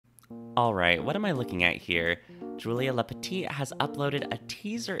Alright, what am I looking at here? Julia Lepetite has uploaded a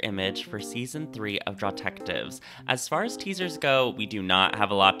teaser image for Season 3 of Drawtectives. As far as teasers go, we do not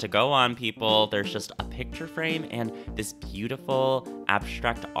have a lot to go on, people. There's just a picture frame and this beautiful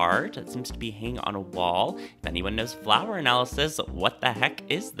abstract art that seems to be hanging on a wall. If anyone knows flower analysis, what the heck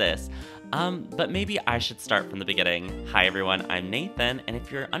is this? But maybe I should start from the beginning. Hi everyone, I'm Nathan, and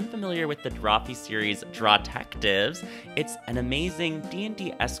if you're unfamiliar with the Drawfee series Drawtectives, it's an amazing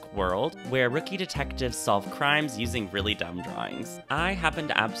D&D-esque world where rookie detectives solve crimes using really dumb drawings. I happen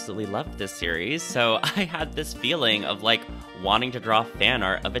to absolutely love this series, so I had this feeling of like wanting to draw fan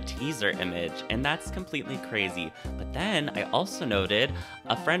art of a teaser image, and that's completely crazy. But then I also noted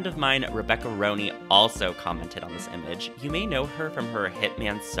a friend of mine, Rebecca Roney, also commented on this image. You may know her from her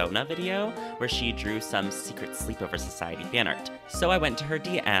Hitman Sona video, where she drew some secret sleepover society fan art. So I went to her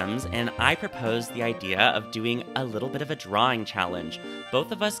DMs and I proposed the idea of doing a little bit of a drawing challenge.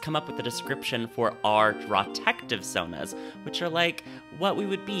 Both of us come up with a description for our Drawtective-Sonas, which are like what we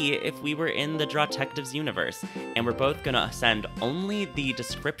would be if we were in the Drawtectives universe. And we're both gonna send only the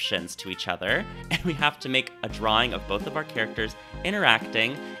descriptions to each other, and we have to make a drawing of both of our characters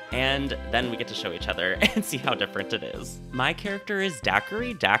interacting, and then we get to show each other and see how different it is. My character is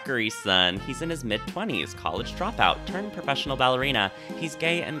Daiquiris son. He's in his mid-20s, college dropout, turned professional ballerina. He's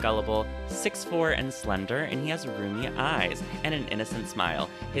gay and gullible, 6'4" and slender, and he has roomy eyes and an innocent smile.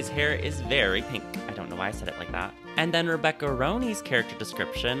 His hair is very pink. I don't know why I said it like that. And then Rebecca Roney's character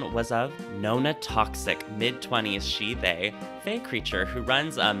description was of Nona Toxic, mid-20s, she, they, fae creature who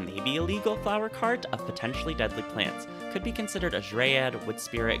runs a maybe illegal flower cart of potentially deadly plants. Could be considered a Dryad, Wood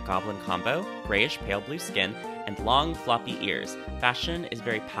Spirit, Goblin combo, grayish pale blue skin, and long floppy ears. Fashion is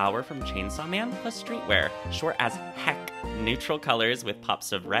very power from Chainsaw Man plus streetwear, short as heck, neutral colors with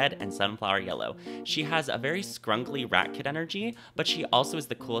pops of red and sunflower yellow. She has a very scrungly rat kid energy, but she also is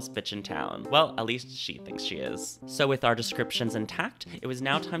the coolest bitch in town. Well, at least she thinks she is. So with our descriptions intact, it was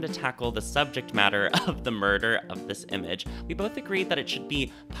now time to tackle the subject matter of the murder of this image. We both agreed that it should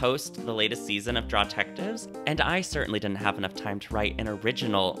be post the latest season of Drawtectives, and I certainly didn't have enough time to write an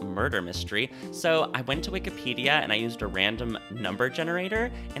original murder mystery, so I went to Wikipedia and I used a random number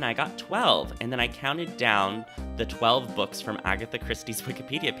generator, and I got 12, and then I counted down the 12 books from Agatha Christie's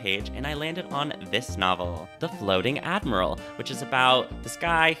Wikipedia page, and I landed on this novel, The Floating Admiral, which is about this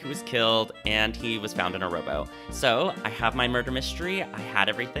guy who was killed and he was found in a rowboat. So I have my murder mystery, I had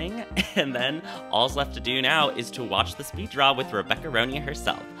everything, and then all's left to do now is to watch the speed draw with Rebecca Roney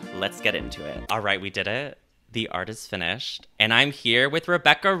herself. Let's get into it. All right, we did it. The art is finished, and I'm here with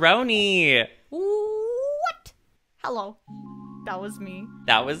Rebecca Roney. What? Hello. That was me.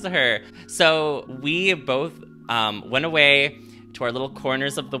 That was her. So we both went away to our little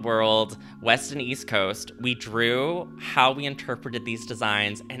corners of the world, West and East Coast. We drew how we interpreted these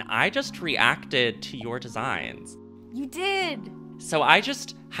designs, and I just reacted to your designs. You did. So I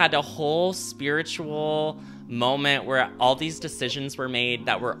just had a whole spiritual moment where all these decisions were made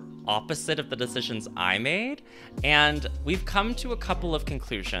that were opposite of the decisions I made, and we've come to a couple of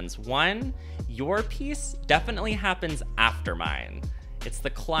conclusions. One, your piece definitely happens after mine. It's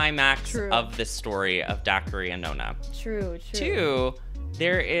the climax of this story of Daiquiri and Nona. True. Two,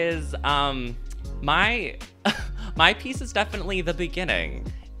 there is my my piece is definitely the beginning.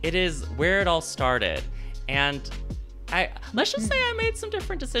 It is where it all started, and let's just say I made some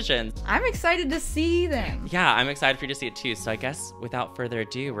different decisions. I'm excited to see them. Yeah, I'm excited for you to see it too. So I guess without further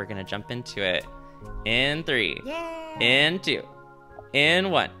ado, we're gonna jump into it in 3, in 2, in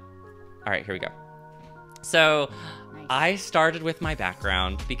 1. All right, here we go. So I started with my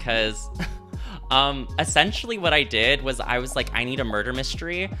background because essentially what I did was I was like, I need a murder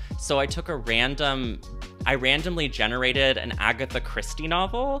mystery. So I took I randomly generated an Agatha Christie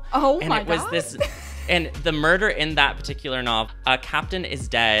novel. Oh and my it was God. this, and the murder in that particular novel, a captain is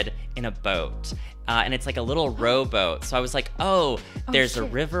dead in a boat. And it's like a little rowboat. So I was like, oh, there's a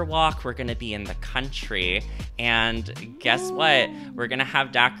river walk. We're going to be in the country. And guess what? We're going to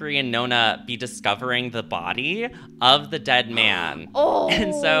have Daiquiri and Nona be discovering the body of the dead man.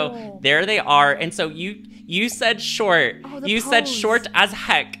 And so there they are. And so you said short. You said short as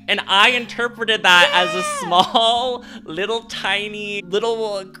heck. And I interpreted that as a small, little, tiny,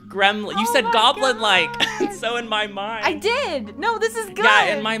 little gremlin. You said goblin-like. And so in my mind. I did. No, this is good.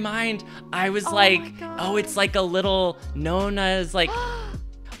 Yeah, in my mind, I was like, oh, it's like a little Nona's like,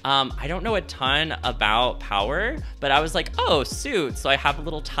 I don't know a ton about power, but I was like, oh, suit. So I have a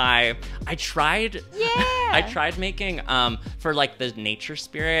little tie. I tried. Yeah. I tried making, for like the nature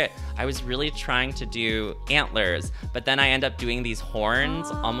spirit, I was really trying to do antlers, but then I end up doing these horns,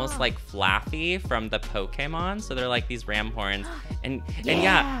 almost like Flaffy from the Pokemon. So they're like these ram horns. And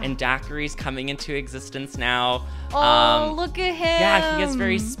Daiquiri's coming into existence now. Oh, look at him. Yeah, he has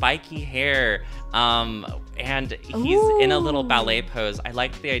very spiky hair. And he's in a little ballet pose. I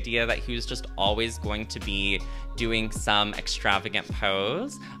liked the idea that he was just always going to be doing some extravagant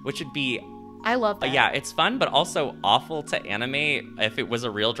pose, which would be... I love that. Yeah, it's fun, but also awful to animate if it was a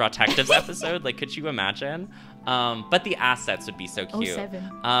real Drawtectives episode. Like, could you imagine? But the assets would be so cute.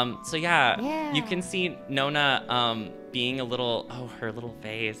 07. So yeah, you can see Nona being a little, her little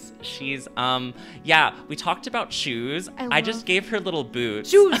face. She's, we talked about shoes. I just gave her little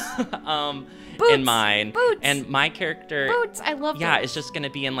boots. Shoes! Boots, in mine. Boots. And my character, Boots, I love yeah, those. is just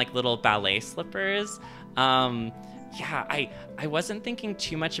gonna be in like little ballet slippers. I wasn't thinking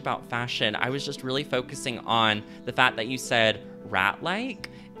too much about fashion. I was just really focusing on the fact that you said rat-like.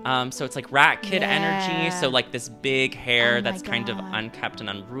 So it's like rat kid energy. So like this big hair that's kind of unkept and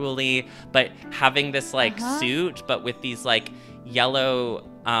unruly, but having this like suit, but with these like yellow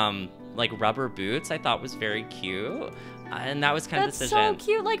like rubber boots, I thought was very cute. And that was kind of the decision. That's so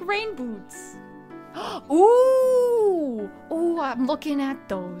cute, like rain boots. Ooh, I'm looking at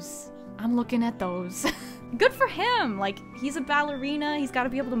those. Good for him. Like, he's a ballerina. He's got to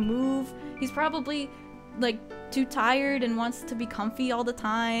be able to move. He's probably like too tired and wants to be comfy all the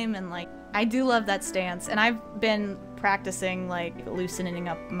time. And like, I do love that stance. And I've been practicing like loosening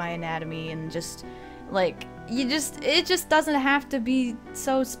up my anatomy and just like, it just doesn't have to be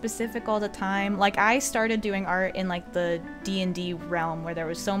so specific all the time. Like, I started doing art in like the D&D realm where there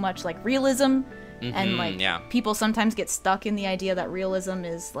was so much like realism. And like people sometimes get stuck in the idea that realism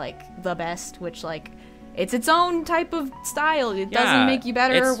is like the best, which like it's its own type of style. It doesn't make you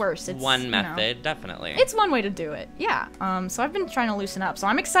better or worse. It's one method, definitely. It's one way to do it. Yeah. So I've been trying to loosen up. So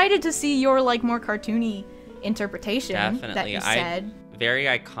I'm excited to see your like more cartoony interpretation that you said. Very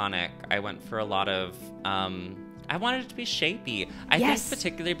iconic. I went for a lot of I wanted it to be shapy. I think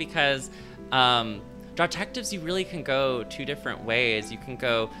particularly because Drawtectives, you really can go two different ways. You can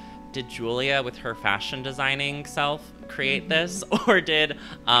go, did Julia with her fashion designing self create this, or did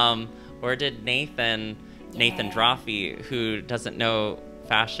Nathan Drawfee, who doesn't know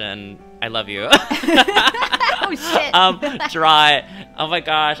fashion, I love you. Oh shit. Draw it. Oh my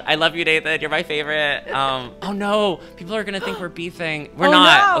gosh, I love you, Nathan. You're my favorite. Oh no, people are gonna think we're beefing. We're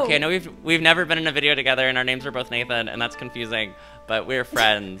not. No. Okay, I know we've never been in a video together, and our names are both Nathan, and that's confusing. But we're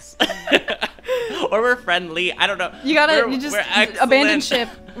friends. Or we're friendly. I don't know. You just abandon ship.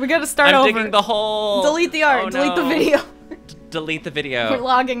 We gotta start over. I'm digging the hole. Delete the art. Delete the video. Delete the video. We're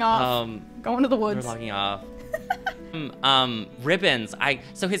logging off. Going to the woods. We're logging off. Ribbons.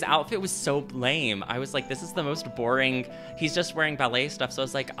 So his outfit was so lame. I was like, this is the most boring. He's just wearing ballet stuff. So I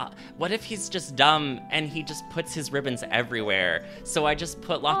was like, what if he's just dumb and he just puts his ribbons everywhere? So I just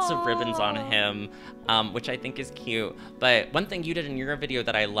put lots of ribbons on him, which I think is cute. But one thing you did in your video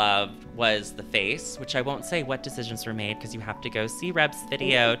that I loved was the face, which I won't say what decisions were made because you have to go see Reb's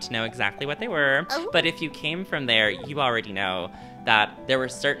video to know exactly what they were. But if you came from there, you already know that there were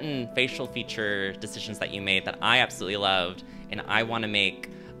certain facial feature decisions that you made that I absolutely loved, and I want to make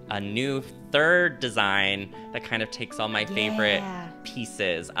a new third design that kind of takes all my favorite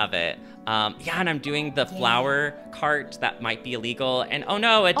pieces of it. And I'm doing the flower cart that might be illegal, and oh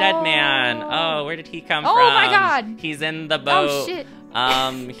no, a dead man. Oh, where did he come from? Oh my god. He's in the boat. Oh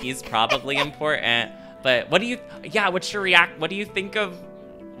shit. He's probably important. But what do you, what's your what do you think of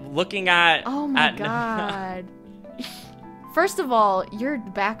looking at? Oh my god. First of all, your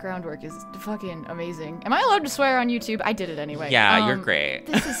background work is fucking amazing. Am I allowed to swear on YouTube? I did it anyway. Yeah, you're great.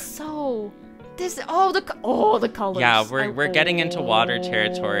 This is so... the colors. Yeah, we're getting into water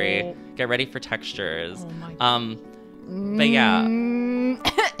territory. Get ready for textures. Oh my God. But yeah.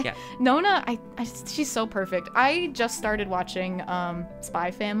 Yeah. Nona, she's so perfect. I just started watching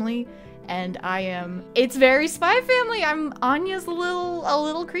Spy Family, and it's very Spy Family. Anya's a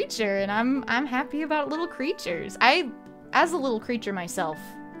little creature, and I'm happy about little creatures. As a little creature myself,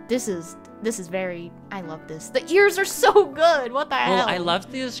 this is very, I love this. The ears are so good. What the hell? Well, I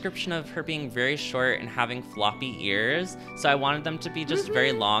loved the description of her being very short and having floppy ears. So I wanted them to be just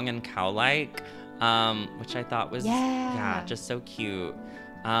very long and cow-like, which I thought was just so cute.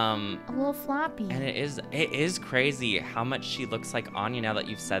 A little floppy. And it is crazy how much she looks like Anya now that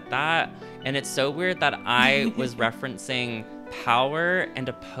you've said that. And it's so weird that I was referencing Power and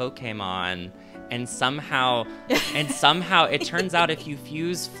a Pokemon. And somehow it turns out if you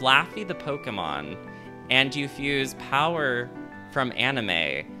fuse Flaffy the Pokemon and you fuse Power from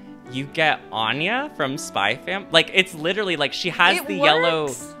anime, you get Anya from Spy Fam. Like, it's literally like she has It the works. yellow,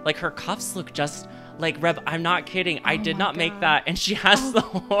 like her cuffs look just like Reb. I'm not kidding. I did not make that, and she has the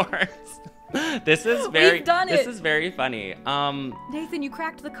horns. This is very. We've done this it. is very funny. Nathan, you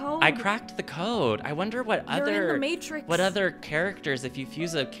cracked the code. I cracked the code. I wonder what You're in other the Matrix. what other characters. If you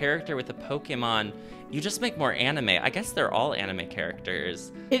fuse a character with a Pokemon, you just make more anime. I guess they're all anime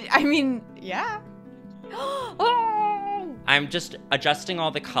characters. I mean, yeah. Oh! I'm just adjusting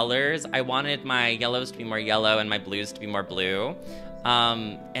all the colors. I wanted my yellows to be more yellow and my blues to be more blue.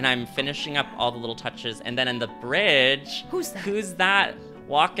 And I'm finishing up all the little touches. And then in the bridge, Who's that? Who's that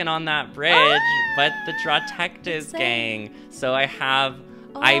walking on that bridge? But the Drawtectives gang. So I have,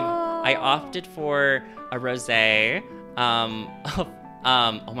 I opted for a rosé.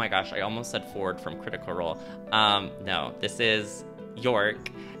 Oh my gosh, I almost said Ford from Critical Role. No, this is York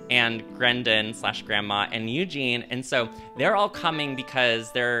and Grendon/Grandma and Eugene. And so they're all coming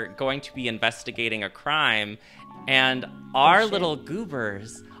because they're going to be investigating a crime. And our little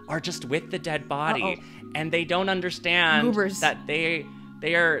goobers are just with the dead body. And they don't understand that they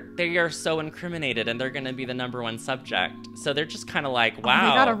are so incriminated and they're going to be the #1 subject. So they're just kind of like, wow.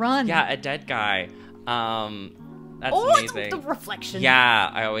 They gotta run. Yeah, a dead guy. That's amazing. The reflection. Yeah,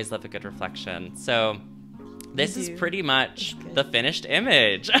 I always love a good reflection. So this is pretty much the finished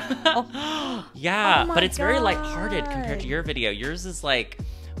image. Yeah, but it's very lighthearted compared to your video. Yours is like,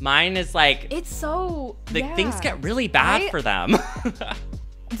 mine is like, it's so, things get really bad for them.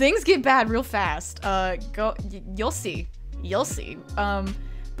 Things get bad real fast. You'll see. You'll see.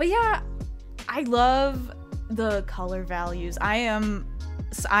 But yeah, I love the color values. I am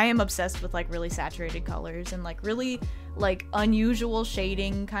obsessed with like really saturated colors and like really like unusual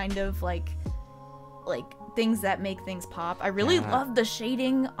shading, kind of like things that make things pop. I really love the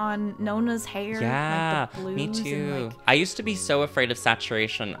shading on Nona's hair. Yeah, like the blues me too. And, like, I used to be so afraid of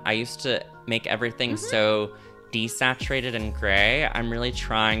saturation. I used to make everything so desaturated and gray. I'm really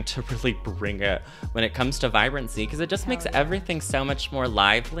trying to really bring it when it comes to vibrancy, because it just makes everything so much more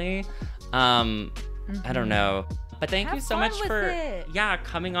lively. I don't know. But thank you so much for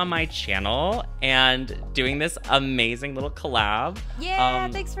coming on my channel and doing this amazing little collab. Yeah,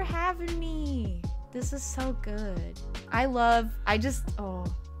 thanks for having me. This is so good. I also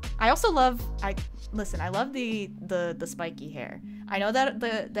love the spiky hair. I know that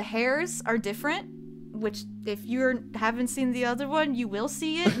the hairs are different, which if you haven't seen the other one, you will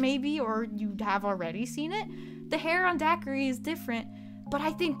see it maybe, or you have already seen it. The hair on Daiquiri is different, but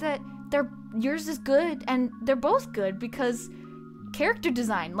I think that yours is good, and they're both good because character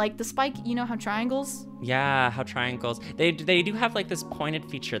design, like the spike, you know how triangles? Yeah, how triangles. They do have like this pointed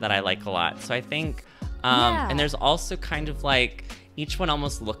feature that I like a lot. So I think, and there's also kind of like, each one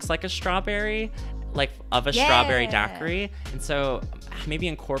almost looks like a strawberry, like of a strawberry daiquiri. And so maybe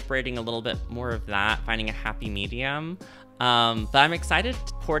incorporating a little bit more of that, finding a happy medium. But I'm excited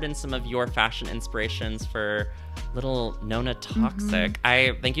to pour in some of your fashion inspirations for little Nona Toxic.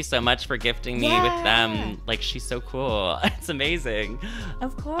 I thank you so much for gifting me with them. Like, she's so cool. It's amazing.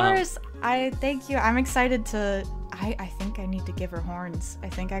 Of course. I thank you. I'm excited to, I think I need to give her horns. I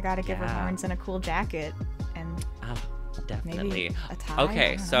think I gotta give her horns and a cool jacket. And definitely. Maybe a tie.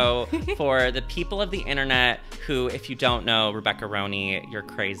 Okay, so for the people of the internet who, if you don't know Rebecca Roney, you're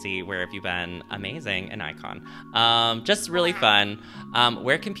crazy. Where have you been? Amazing, an icon. Just really fun.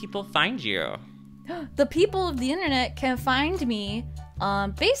 Where can people find you? The people of the internet can find me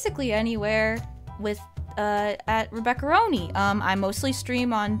basically anywhere with at Rebecca Roney. I mostly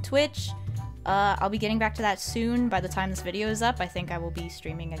stream on Twitch. I'll be getting back to that soon. By the time this video is up, I think I will be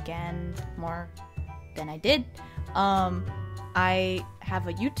streaming again more than I did. I have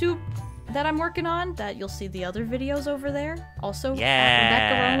a YouTube that I'm working on that you'll see the other videos over there. Also, at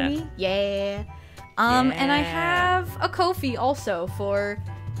Rebecca Roney. Yeah. And I have a Ko-fi also for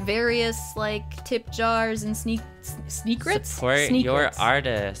various like tip jars and sneakrits. Support your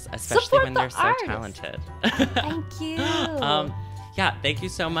artists, especially when they're so talented. Thank you. Yeah, thank you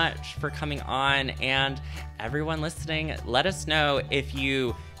so much for coming on, and everyone listening, let us know if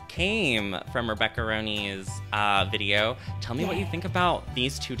you came from Rebecca Roney's video. Tell me what you think about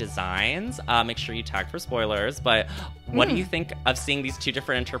these two designs. Make sure you tag for spoilers, but what do you think of seeing these two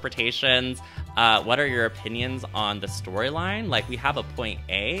different interpretations? What are your opinions on the storyline? Like, we have a point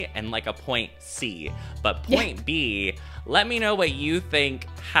A and like a point C, but point B, let me know what you think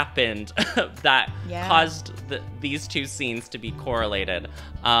happened that caused these two scenes to be correlated.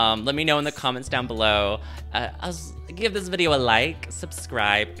 Let me know in the comments down below. Give this video a like,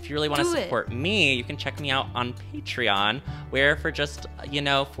 subscribe. If you really want to support me, you can check me out on Patreon, where for just,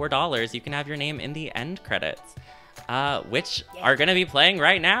 $4, you can have your name in the end credits. which are gonna be playing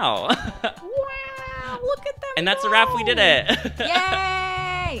right now. Wow, look at them. And that's a wrap, we did it.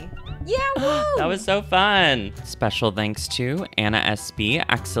 Yay! Yeah, woo! That was so fun. Special thanks to Anna SB,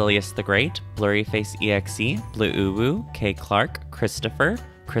 Axilius the Great, Blurryface EXE, Blue Uwu, K Clark, Christopher,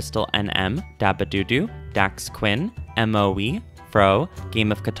 Crystal NM, Dabadoodoo, Dax Quinn, MOE, Fro,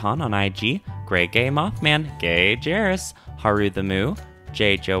 Game of Catan on IG, Grey Gay Mothman, Gay Jairus, Haru the Moo,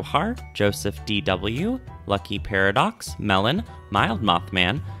 J Johar, Joseph DW, Lucky Paradox, Melon, Mild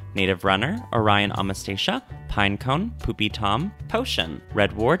Mothman, Native Runner, Orion Amastasia, Pinecone, Poopy Tom, Potion,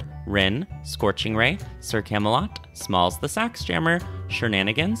 Red Ward, Rin, Scorching Ray, Sir Camelot, Smalls the Sax Jammer,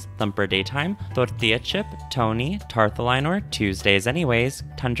 Shenanigans, Thumper Daytime, Tortilla Chip, Tony, Tarthalinor, Tuesdays Anyways,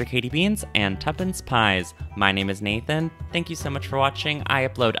 Tundra Katie Beans, and Tuppence Pies. My name is Nathan. Thank you so much for watching. I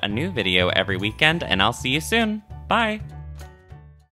upload a new video every weekend, and I'll see you soon. Bye!